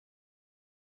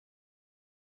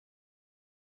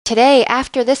today,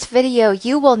 after this video,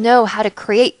 you will know how to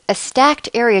create a stacked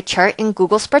area chart in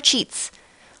Google Spreadsheets.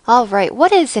 Alright,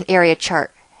 what is an area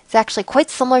chart? It's actually quite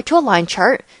similar to a line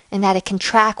chart in that it can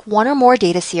track one or more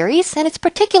data series, and it's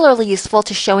particularly useful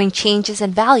to showing changes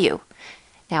in value.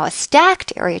 Now, a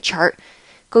stacked area chart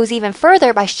goes even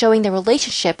further by showing the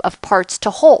relationship of parts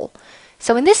to whole.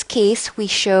 So in this case, we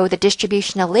show the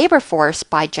distribution of labor force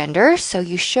by gender, so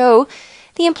you show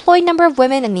the employed number of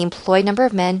women and the employed number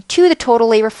of men to the total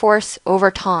labor force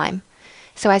over time.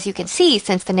 So as you can see,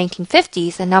 since the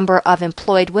 1950s, the number of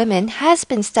employed women has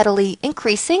been steadily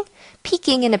increasing,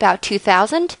 peaking in about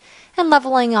 2000 and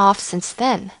leveling off since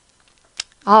then.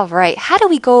 All right, how do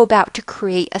we go about to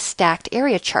create a stacked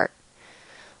area chart?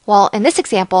 Well, in this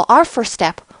example, our first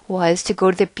step was to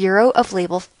go to the Bureau of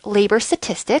Labor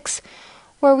Statistics,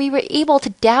 where we were able to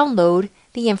download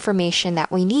the information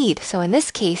that we need. So in this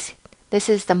case, this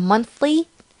is the monthly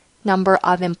number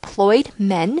of employed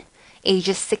men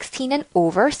ages 16 and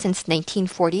over since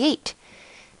 1948.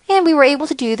 And we were able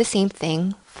to do the same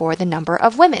thing for the number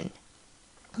of women.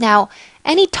 Now,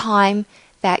 anytime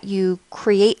that you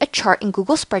create a chart in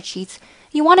Google Spreadsheets,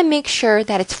 you want to make sure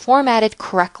that it's formatted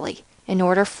correctly in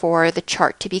order for the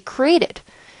chart to be created.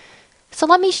 So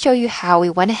let me show you how we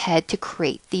went ahead to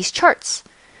create these charts.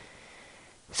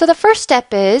 So the first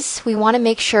step is we want to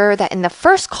make sure that in the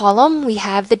first column we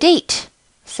have the date.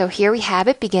 So here we have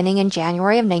it beginning in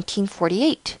January of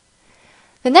 1948.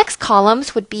 The next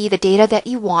columns would be the data that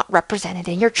you want represented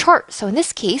in your chart. So in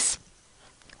this case,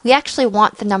 we actually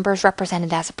want the numbers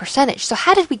represented as a percentage. So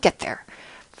how did we get there?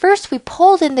 First, we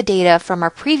pulled in the data from our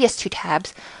previous two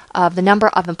tabs of the number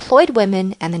of employed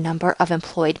women and the number of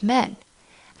employed men.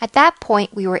 At that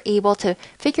point, we were able to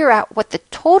figure out what the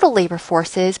total labor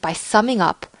force is by summing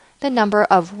up the number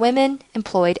of women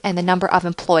employed and the number of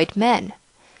employed men.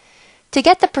 To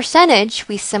get the percentage,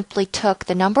 we simply took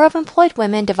the number of employed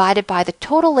women divided by the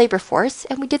total labor force,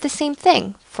 and we did the same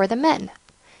thing for the men.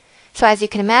 So as you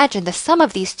can imagine, the sum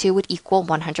of these two would equal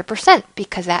 100%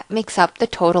 because that makes up the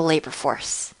total labor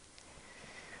force.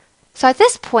 So at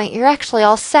this point, you're actually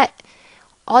all set.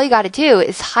 All you got to do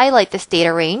is highlight this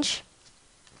data range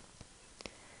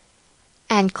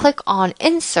and click on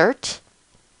Insert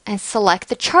and select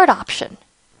the Chart option.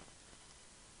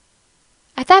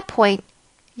 At that point,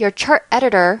 your chart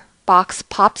editor box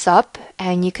pops up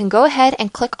and you can go ahead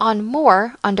and click on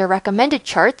More under Recommended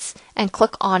Charts and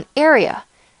click on Area.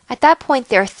 At that point,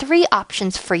 there are three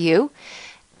options for you,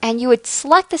 and you would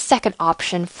select the second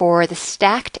option for the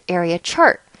stacked area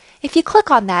chart. If you click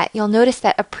on that, you'll notice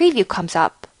that a preview comes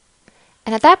up.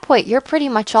 And at that point, you're pretty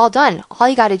much all done. All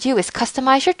you got to do is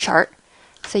customize your chart.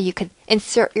 So you could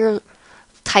insert your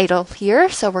title here.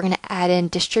 So we're going to add in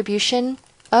distribution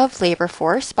of labor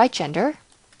force by gender.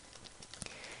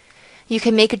 You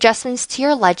can make adjustments to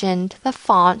your legend, the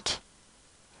font.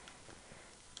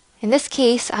 In this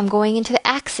case, I'm going into the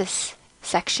Axis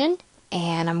section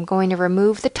and I'm going to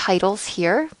remove the titles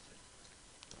here.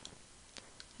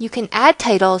 You can add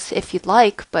titles if you'd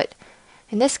like, but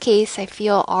in this case, I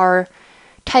feel our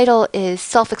title is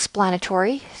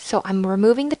self-explanatory, so I'm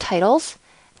removing the titles.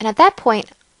 And at that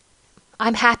point,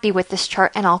 I'm happy with this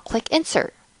chart and I'll click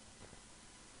Insert.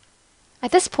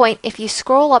 At this point, if you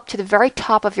scroll up to the very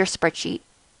top of your spreadsheet,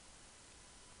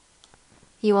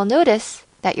 you will notice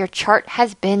that your chart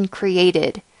has been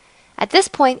created. At this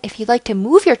point, if you'd like to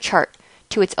move your chart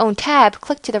to its own tab,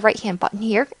 click to the right-hand button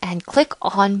here and click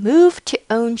on Move to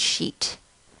Own Sheet.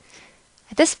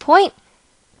 At this point,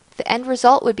 the end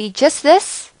result would be just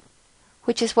this,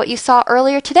 which is what you saw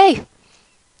earlier today.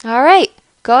 All right.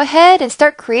 Go ahead and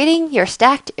start creating your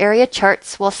stacked area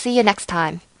charts. We'll see you next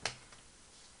time.